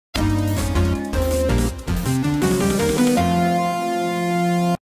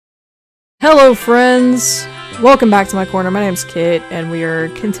Hello friends! Welcome back to my corner. My name's Kit, and we are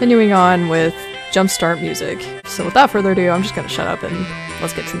continuing on with Jumpstart music. So without further ado, I'm just gonna shut up and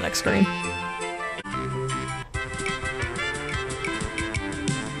let's get to the next screen.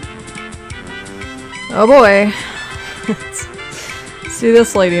 Oh boy. See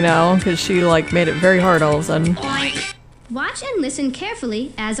this lady now, because she like made it very hard all of a sudden. Watch and listen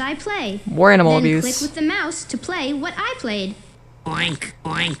carefully as I play. More animal then abuse. Click with the mouse to play what I played. Oink,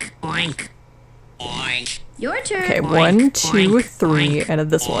 oink, oink, oink. Your turn. Okay, 1, 2, 3, and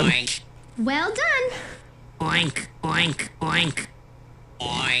this one. Oink, Well done. oink, oink, oink,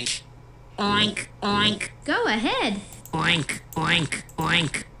 oink, oink, oink, Go ahead. oink, oink,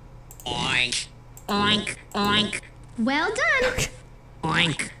 oink, oink, oink, oink, Well done.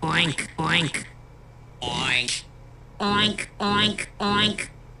 oink, oink, oink, oink, oink, oink, oink,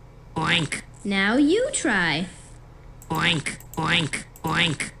 oink, Now you try. oink, oink,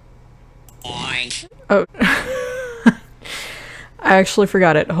 oink, oink. Oh. I actually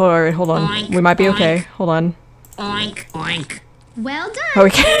forgot it. Alright, hold on. Oink, We might be okay. oink. Hold on. Oink, oink, Well done. Oh,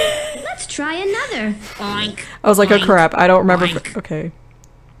 okay. Let's try another. oink. I was like, oh oink, crap, I don't remember. oink. Okay.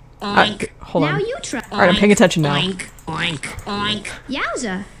 Oink, Hold Now on. you try. Alright, I'm paying attention now. Oink, oink, oink,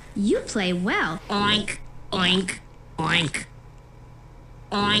 Yowza. You play well. oink, oink, oink,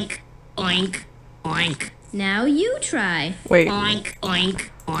 oink, oink, oink, Now you try. Wait. oink, oink,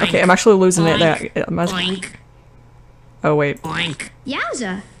 oink. Okay, I'm actually losing it. Oink, That- I must- oink, Oh, wait. oink,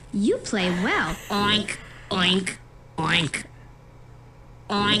 Yowza. You play well. oink, oink, oink,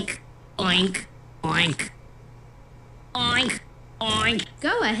 oink, oink, oink, oink, oink,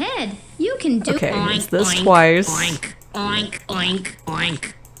 Go ahead. You can do. Okay, oink, it's this oink, twice. oink, oink, oink,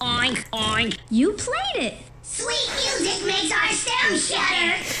 oink, oink, oink. You played it. Sweet music makes our stems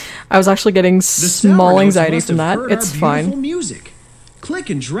shudder. I was actually getting The small sour notes anxiety must from have that. heard It's our beautiful fine. music. Click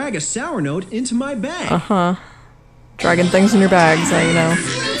and drag a sour note into my bag. Uh-huh. Dragging things in your bags, you know.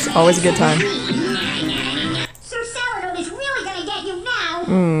 It's always a good time. Sir Sourdough is really gonna get you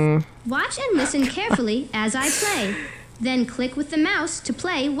now. Watch and listen carefully as I play. Then click with the mouse to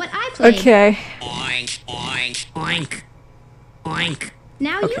play what I played. Okay. Oink, oink, oink, oink.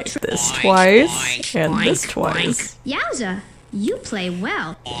 Now you Okay, try. this Oink, twice, oink, and oink, this twice. Yowza. You play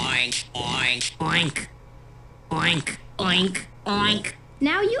well. Oink, oink, oink, oink, oink, oink,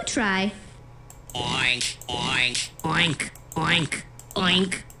 Now you try. oink, oink, oink, oink,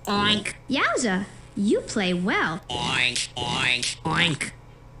 oink, oink, Yowza. You play well. oink, oink, oink,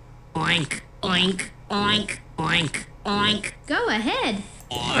 oink, oink, oink, oink, oink, Go ahead.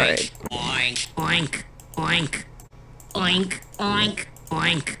 Alright. oink, oink, oink, oink, oink,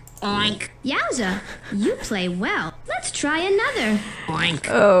 oink, oink, Yowza. You play well. Let's try another. oink,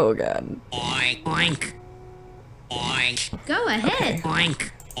 Oh, God. oink, oink, oink, Go ahead. oink,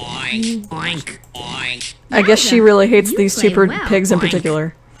 oink, oink, oink, I guess she Yowza. really hates You these play two well. pigs in Oink.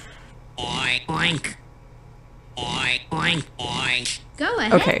 particular. oink, oink, oink, oink, oink. Go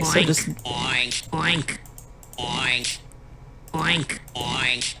ahead. Okay, so Oink, just... oink, oink, oink, oink,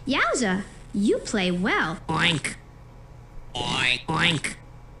 oink, Yowza. You play well. oink, oink, oink,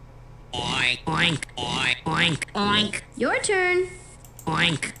 oink, oink, oink, oink, oink, Your turn.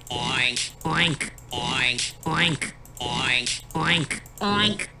 oink, oink, oink, oink, oink, oink, oink,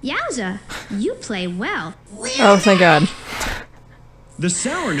 oink. Yowza. You play well. Oh, thank God. The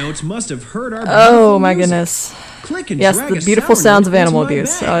sour notes must have heard our Oh, beautiful my music. goodness. Click and Yes, drag the a beautiful sour sounds note of animal into my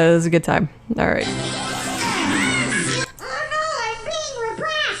abuse. bag. It was a good time. Alright. Oh no, I'm being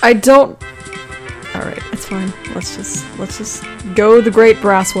repressed. I don't... Alright, it's fine. Let's just go the great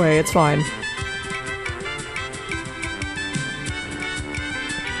brass way. It's fine.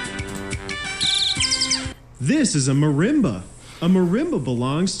 This is a marimba. A marimba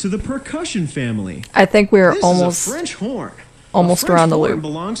belongs to the percussion family. I think we're This almost... is a French horn. almost A French around the horn loop.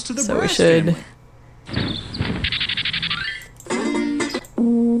 belongs to the So we brass should... family.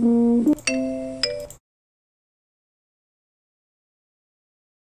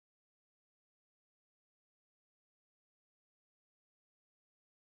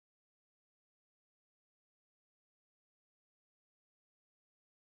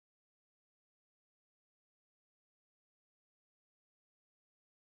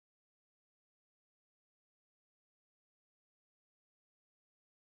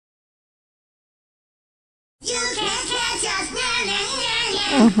 You can't catch us. Nah,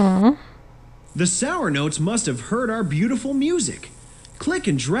 nah, nah, nah. The sour notes must have heard our beautiful music. Click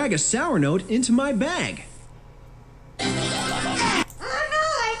and drag a sour note into my bag. Oh no,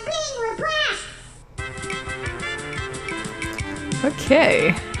 I'm being repressed.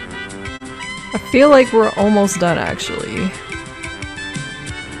 Okay. I feel like we're almost done, actually.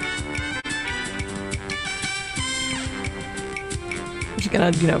 Just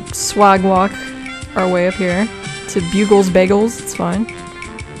gonna, you know, swag walk our way up here to Bugles Bagels. It's fine.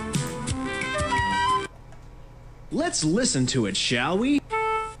 Let's listen to it, shall we?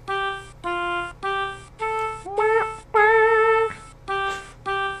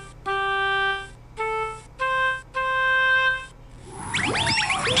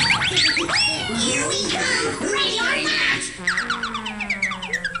 Here we come! Ready or not!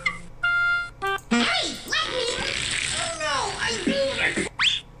 Hey, let me! Oh no, I beat it!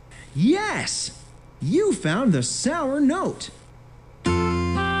 Yes! You found the sour note.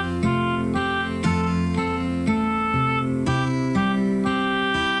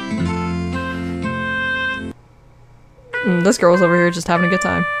 This girl's over here just having a good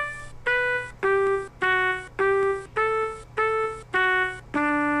time.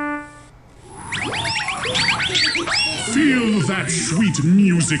 Feel that sweet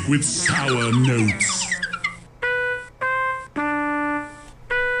music with sour notes.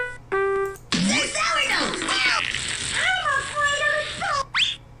 The sour note! Help! I'm afraid of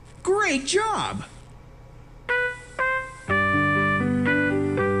it! Great job!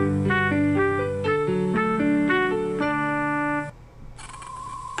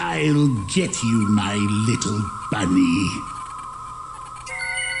 I'll get you, my little bunny.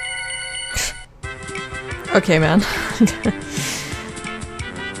 Okay, man.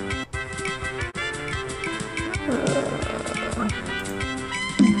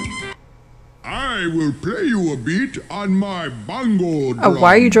 I will play you a beat on my bongo drum.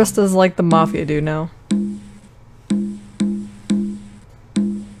 Why are you dressed as like the mafia dude now?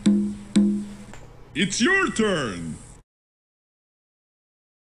 It's your turn.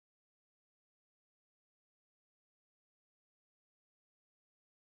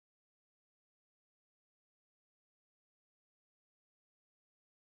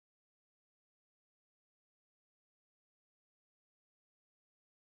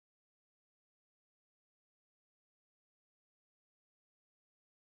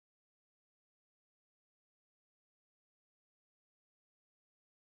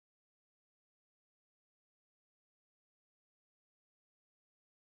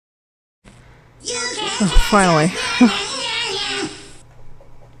 You can Oh, finally.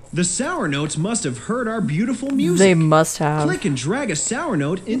 The sour notes must have heard our beautiful music. They must have. Click and drag a sour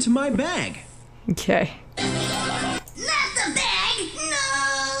note into my bag. Okay. Not the bag!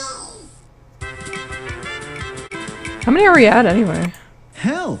 No! How many are we at anyway?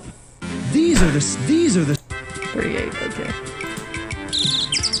 Help! These are the 38, okay.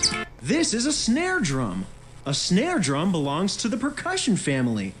 This is a snare drum. A snare drum belongs to the percussion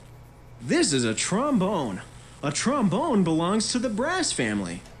family. This is a trombone. A trombone belongs to the brass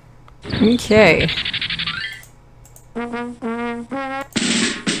family. Okay.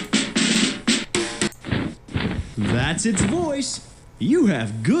 That's its voice. You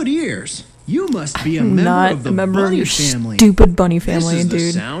have good ears. You must be a member Not of the a member of bunny your family. stupid bunny family, This is the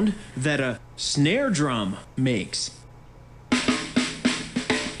dude. sound that a snare drum makes.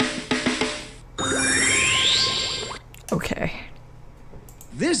 Okay.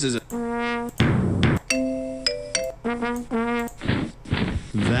 This is a...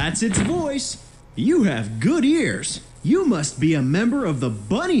 That's its voice. You have good ears. You must be a member of the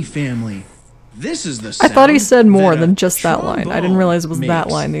bunny family. This is the I sound thought he said more that a than just that line. I didn't trombone realize it was that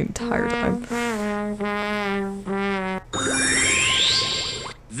makes. line the entire time.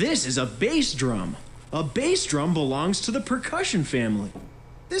 This is a bass drum. A bass drum belongs to the percussion family.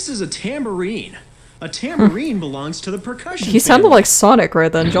 This is a tambourine. A tambourine belongs to the percussion He sounded family. like Sonic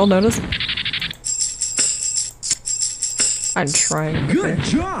right then. Did y'all notice? I'm trying. Good Okay.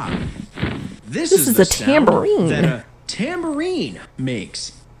 job. This is the a sound tambourine. that a tambourine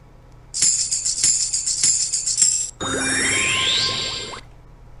makes.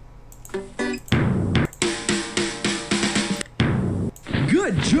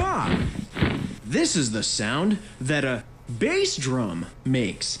 Good job. This is the sound that a bass drum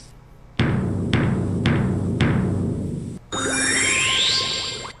makes.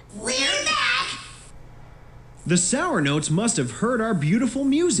 We're back! The sour notes must have heard our beautiful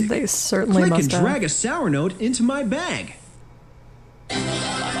music. They certainly Click must and have. drag a sour note into my bag. Not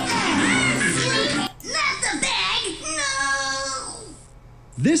the bag! No!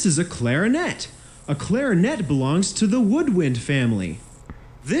 This is a clarinet. A clarinet belongs to the woodwind family.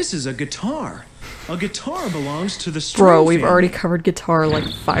 This is a guitar. A guitar belongs to the string Bro, we've family. already covered guitar like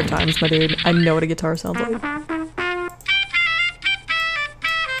 5 times, my dude. I know what a guitar sounds like.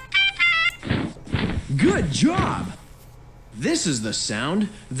 Good job. This is the sound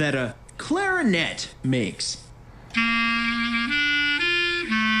that a clarinet makes.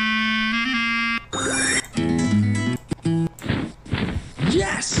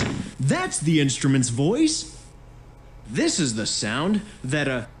 That's the instrument's voice. This is the sound that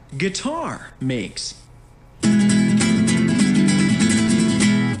a guitar makes.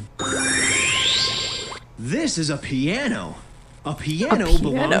 This is a piano. A piano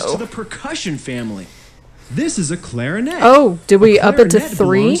belongs to the percussion family. This is a clarinet. Oh, did we up it to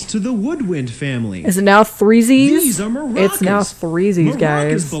 3? Belongs to the woodwind family. Is it now 3Zs? These are maracas. It's now 3Zs,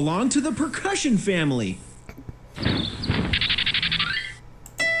 guys. Maracas belong to the percussion family.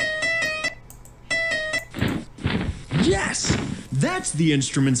 Yes, that's the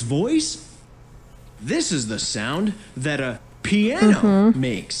instrument's voice. This is the sound that a piano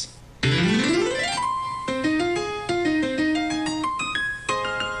makes.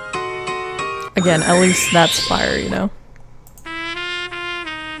 Again, at least that's fire, you know?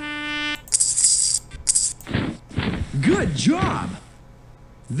 Good job!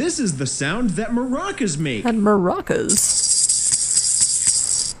 This is the sound that maracas make. And maracas.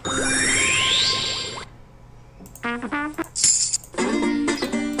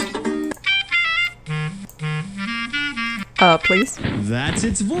 Please? That's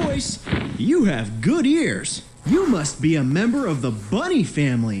its voice. You have good ears. You must be a member of the bunny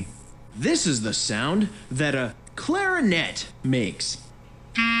family. This is the sound that a clarinet makes.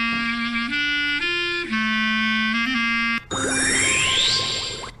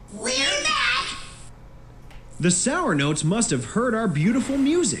 We're back. The sour notes must have heard our beautiful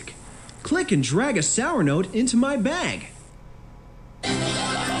music. Click and drag a sour note into my bag.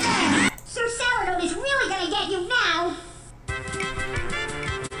 Sir Sourdough is really gonna get you now.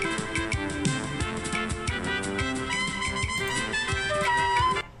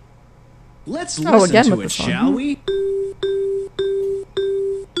 Let's listen again to with it, the song. shall we?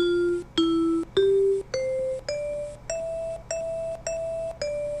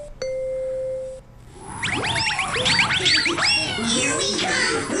 Here we come.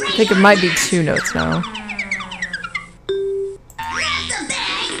 I think it might be 2 notes now. Grab the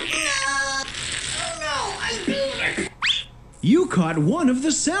bag. No. Oh no, I beat it. You caught one of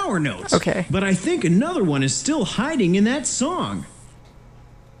the sour notes. Okay. But I think another one is still hiding in that song.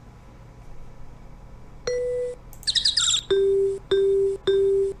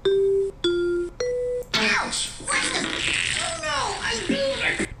 Ouch! What the? Oh no, I beat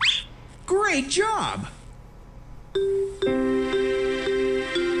it. Great job!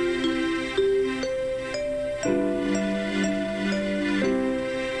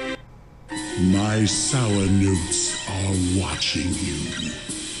 My sour notes are watching you.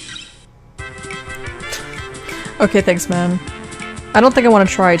 Okay, thanks, man. I don't think I want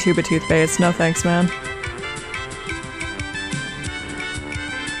to try Tuba Toothpaste. No thanks, man.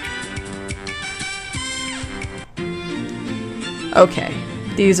 Okay,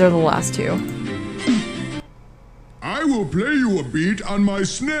 these are the last 2. I will play you a beat on my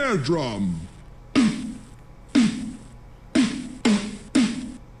snare drum.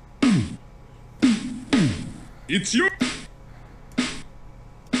 It's your...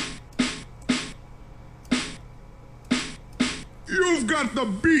 You've got the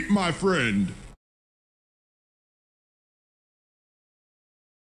beat, my friend.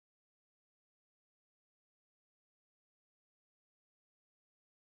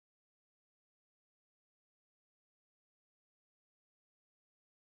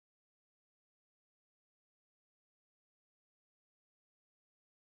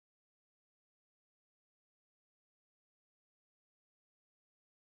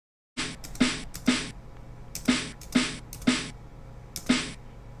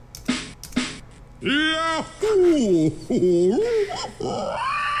 Yahoo!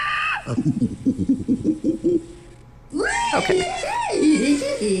 Okay.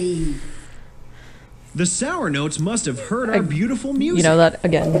 The sour notes must have heard our beautiful music. You know that,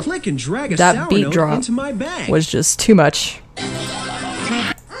 again, Click and drag a that sour beat note drop into my bag. was just too much.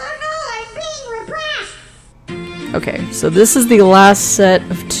 Oh no, I'm being repressed. Okay, so this is the last set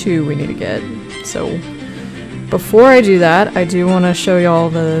of 2 we need to get. So before I do that, I do want to show y'all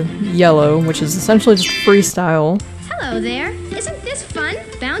the yellow, which is essentially just freestyle. Hello there. Isn't this fun?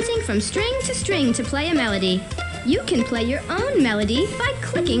 Bouncing from string to play a melody. You can play your own melody by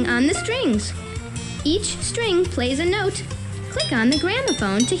clicking on the strings. Each string plays a note. Click on the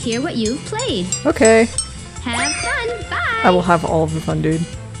gramophone to hear what you've played. Okay, Have fun. Bye. I will have all of the fun, dude.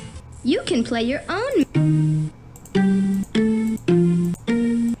 You can play your own.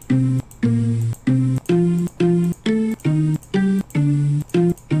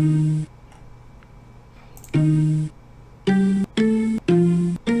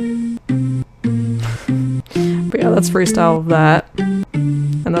 But yeah, that's freestyle of that.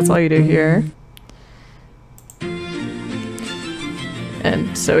 And that's all you do here.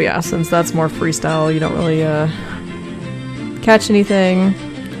 And so yeah, since that's more freestyle, you don't really catch anything.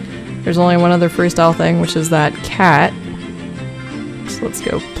 There's only one other freestyle thing, which is that cat. So let's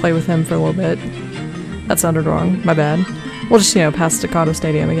go play with him for a little bit. That sounded wrong, my bad. We'll just, you know, pass Staccato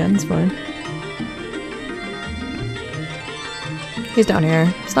Stadium again, it's fine. He's down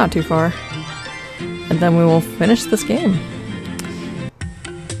here, it's not too far. And then we will finish this game.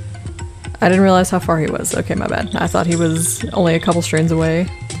 I didn't realize how far he was. Okay, my bad. I thought he was only a couple strings away.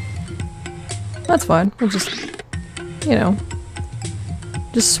 That's fine. We'll just, you know,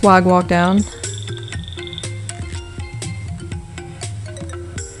 just swag walk down.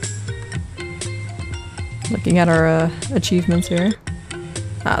 Looking at our achievements here.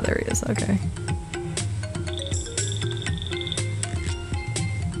 Ah, there he is. Okay.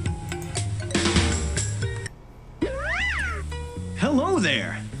 Hello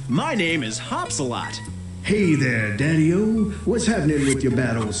there. My name is Hopsalot. Hey there, Daddy-O. What's happening with your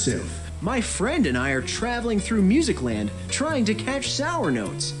bad old self? My friend and I are traveling through Music Land, trying to catch sour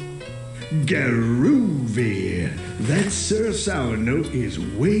notes. Groovy. That Sir Sour Note is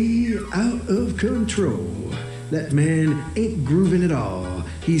way out of control. That man ain't grooving at all.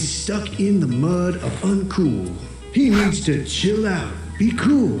 He's stuck in the mud of uncool. He needs to chill out, be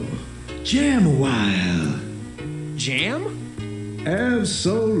cool, jam a while. Jam?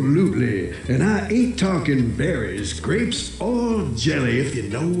 Absolutely. And I ain't talking berries, grapes, or jelly, if you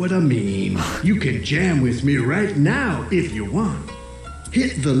know what I mean. You can jam with me right now if you want.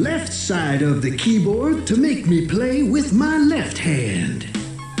 Hit the left side of the keyboard to make me play with my left hand.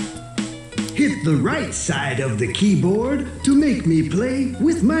 Hit the right side of the keyboard to make me play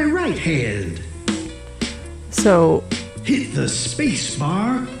with my right hand. So... hit the space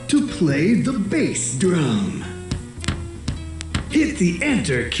bar to play the bass drum. Hit the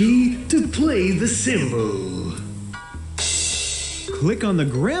enter key to play the cymbal. Click on the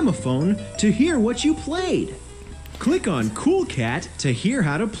gramophone to hear what you played. Click on Cool Cat to hear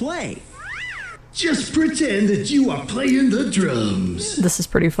how to play. Just pretend that you are playing the drums. This is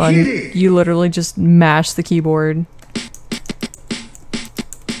pretty fun. Hit it. You literally just mash the keyboard.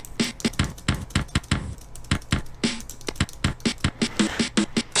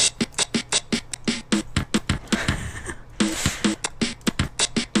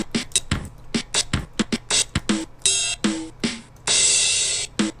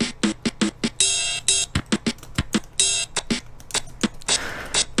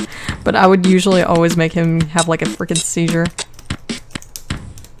 But I would usually always make him have like a freaking seizure.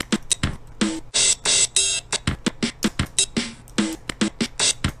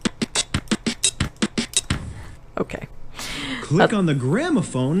 Okay. Click on the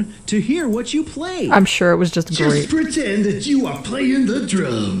gramophone to hear what you played. I'm sure it was just great. Just pretend that you are playing the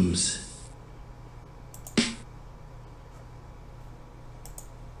drums.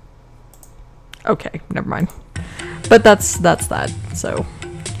 Okay, never mind. But that's that, so...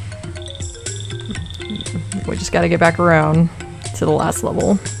 we just gotta get back around to the last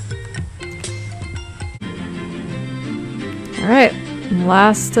level. Alright,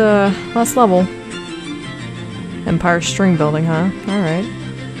 last level. Empire String Building, huh? Alright.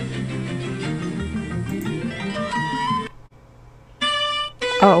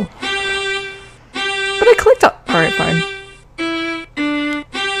 Oh. But I clicked up. Alright, fine.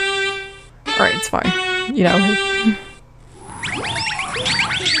 Alright, it's fine. You know.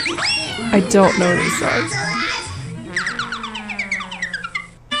 I don't know these songs.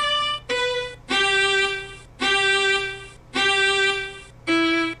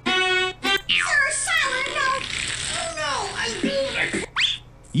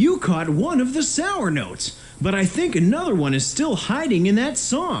 You caught one of the sour notes, but I think another one is still hiding in that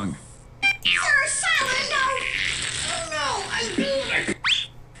song.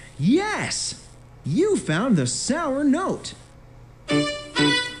 Yes! You found the sour note. We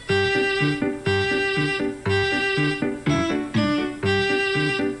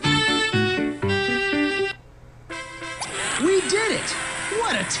did it!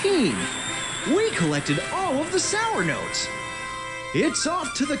 What a team! We collected all of the sour notes. It's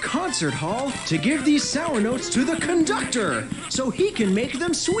off to the concert hall to give these sour notes to the conductor so he can make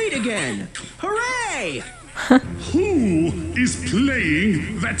them sweet again. Hooray! Who is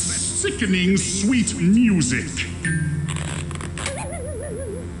playing that sickening sweet music?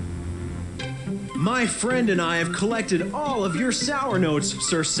 My friend and I have collected all of your sour notes,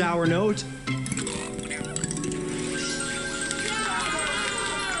 Sir Sour Note.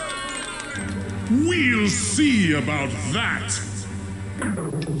 We'll see about that.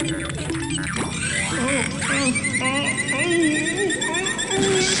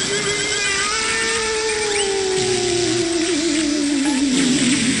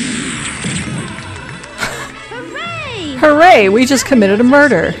 Hooray! We just committed a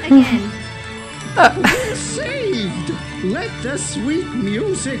murder. Again. We're saved! Let the sweet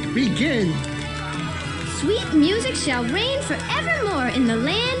music begin. Sweet music shall reign forevermore in the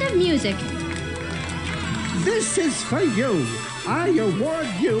land of music. This is for you. I award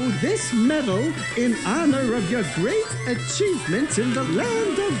you this medal in honor of your great achievements in the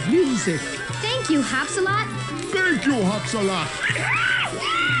land of music. Thank you, Hopsalot. Thank you, Hopsalot.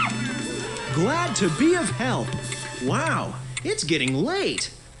 Glad to be of help. Wow, it's getting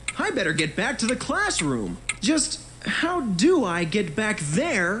late. I better get back to the classroom. Just how do I get back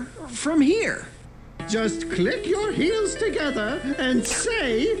there from here? Just click your heels together and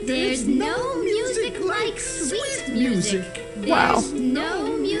say, There's no music like sweet music. Wow. There's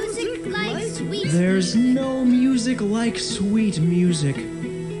no music like sweet There's no music like sweet music.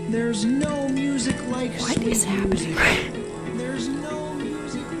 There's no music like What sweet is happening? music. There's no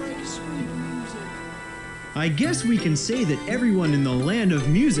music like sweet music. I guess we can say that everyone in the land of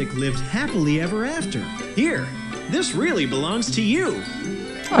music lived happily ever after. Here, this really belongs to you.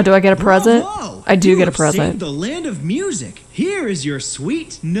 Oh, do I get a present? Bravo! I do You get a have present. saved the land of music. Here is your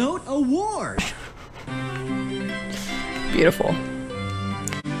Sweet Note Award. Beautiful.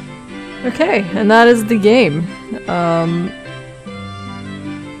 Okay, and that is the game.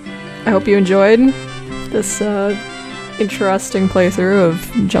 I hope you enjoyed this interesting playthrough of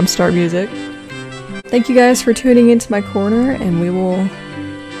Jumpstart Music. Thank you guys for tuning into my corner, and we will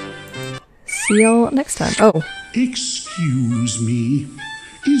see y'all next time. Oh, Excuse me.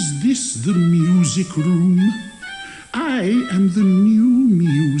 Is this the music room? I am the new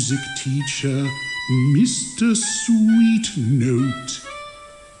music teacher, Mr. Sweet Note.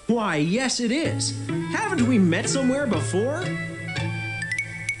 Why, yes it is. Haven't we met somewhere before?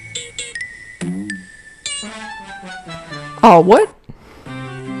 oh, what?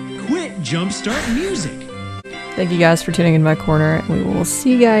 Quit Jumpstart Music. Thank you guys for tuning in my corner, and we will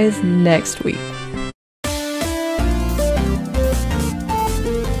see you guys next week.